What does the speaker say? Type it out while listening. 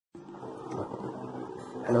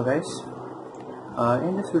Hello guys,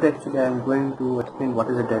 in this video actually I am going to explain what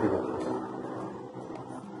is a derivative.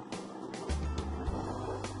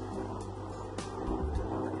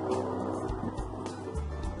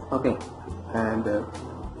 Okay, and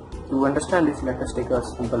to understand this, let us take a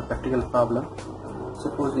simple practical problem.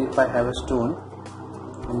 Suppose if I have a stone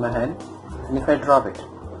in my hand and if I drop it,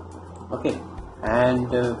 okay,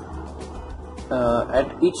 and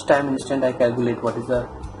at each time instant I calculate what is the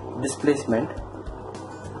displacement.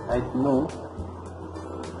 I know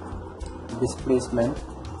displacement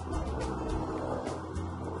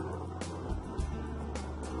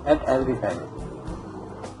at every time.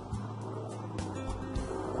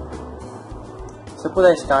 Suppose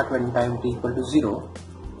I start when time t equal to 0,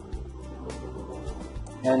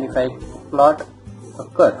 and if I plot a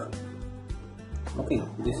curve, okay,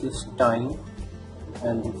 this is time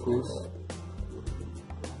and this is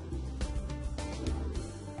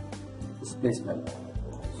displacement.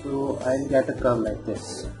 So I'll get a curve like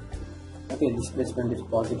this. Okay, displacement is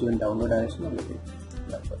positive in downward direction or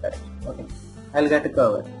upward direction. Okay, I'll get a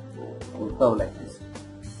curve like this.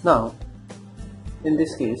 Now, in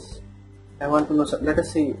this case, I want to know. Let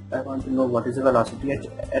us say I want to know what is the velocity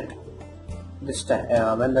at this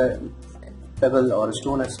time when the pebble or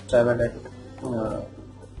stone has traveled at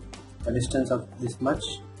a distance of this much,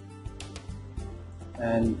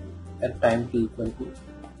 and at time t equal to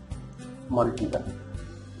small t1.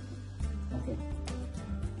 Okay.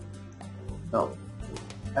 Now,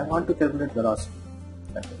 I want to calculate velocity.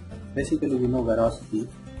 Basically, we know velocity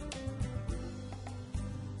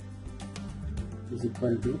is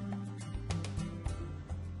equal to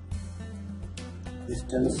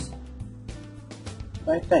distance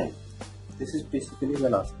by time. This is basically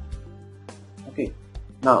velocity. Okay.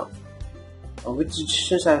 Now, which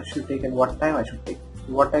distance I should take and what time I should take.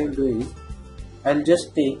 So what I will do is, I'll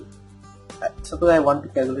just take. Suppose I want to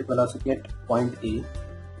calculate velocity at point A.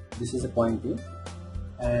 This is a point A,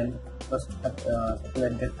 and suppose at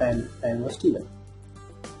that time was t1.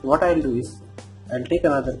 So what I will do is, I will take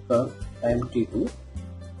another curve time t2.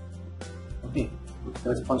 Okay, it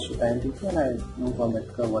corresponds to time t2, and I move on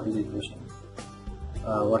that curve. What is the equation?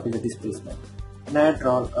 What is the displacement? And I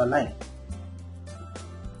draw a line.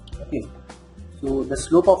 Okay, so the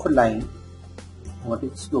slope of a line. What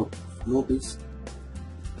is slope? Slope is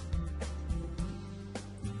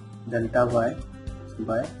delta y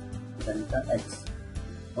by delta x.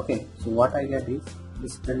 Okay, so what I get is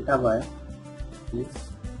this delta y is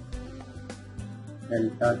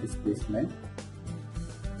delta displacement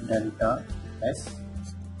delta s,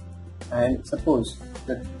 and suppose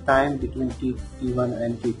the time between t1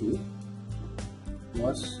 and t2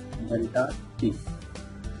 was delta t.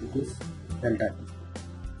 It is delta t.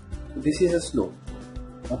 So this is a slope.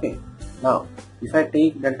 Okay, now if I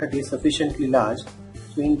take delta t sufficiently large,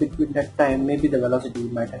 so in between that time maybe the velocity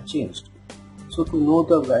might have changed. So to know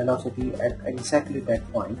the velocity at exactly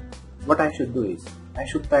that point, what I should do is, I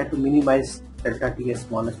should try to minimize delta t as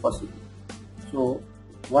small as possible. So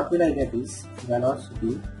what will I get is,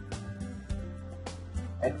 velocity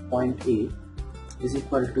at point A is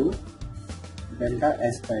equal to delta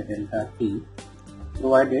s by delta t,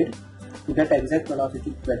 provided to get exact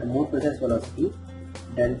velocity, to get a more precise velocity,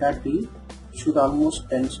 delta t should almost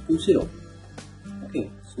tend to 0. Okay,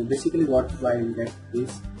 so basically what I will get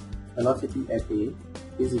is velocity at A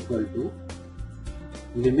is equal to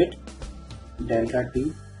limit delta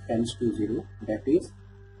t tends to 0, that is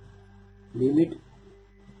limit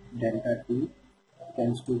delta t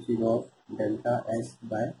tends to 0 of delta s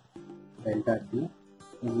by delta t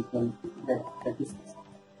is equal to that is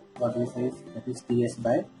what we say is, that is ts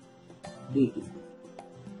by dt.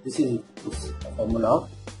 This is a formula of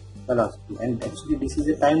velocity, and actually this is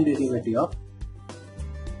a time derivative of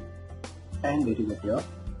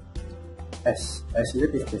s. S is a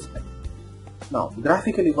displacement. Now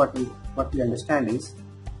graphically what we understand is,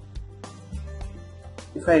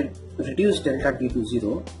 if I reduce delta t to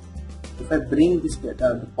 0, if I bring this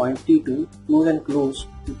point t2 close and close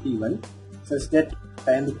to t1 such that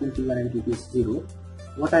time between t1 and t2 is 0,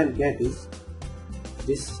 what I will get is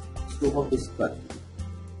this slope of this curve,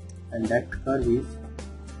 and that curve is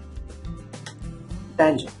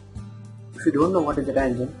tangent. If you don't know what is the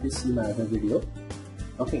tangent, please see my other video.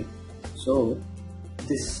 Okay, so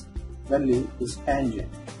this value is tangent.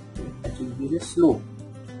 Actually, this is slope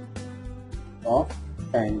of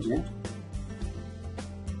tangent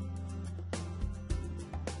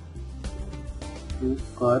to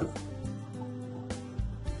curve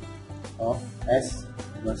of s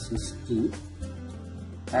versus t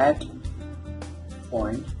at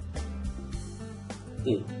point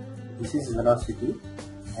A. This is velocity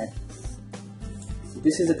at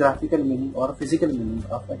this is a graphical meaning or physical meaning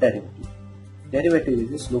of a derivative. Derivative is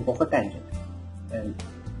the slope of a tangent, and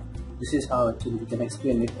this is how actually we can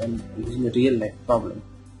explain it and using a real life problem.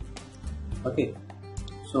 Okay,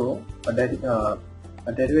 so a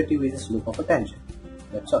derivative is the slope of a tangent.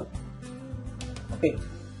 That's all. Okay,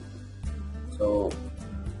 so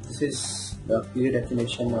this is the clear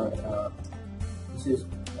definition, or this is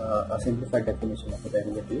a simplified definition of a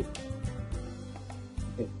derivative.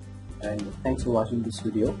 Okay, and thanks for watching this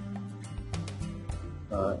video.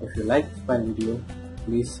 If you like my video,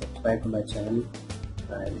 please subscribe to my channel,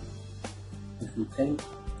 and if you think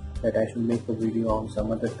that I should make a video on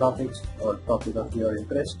some other topics or topic of your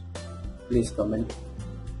interest, please comment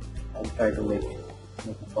and try to make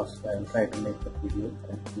it possible, and try to make the video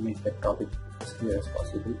and make that topic as clear as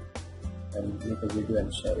possible, and make a video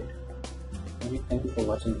and share it. Okay, thank you for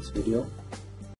watching this video.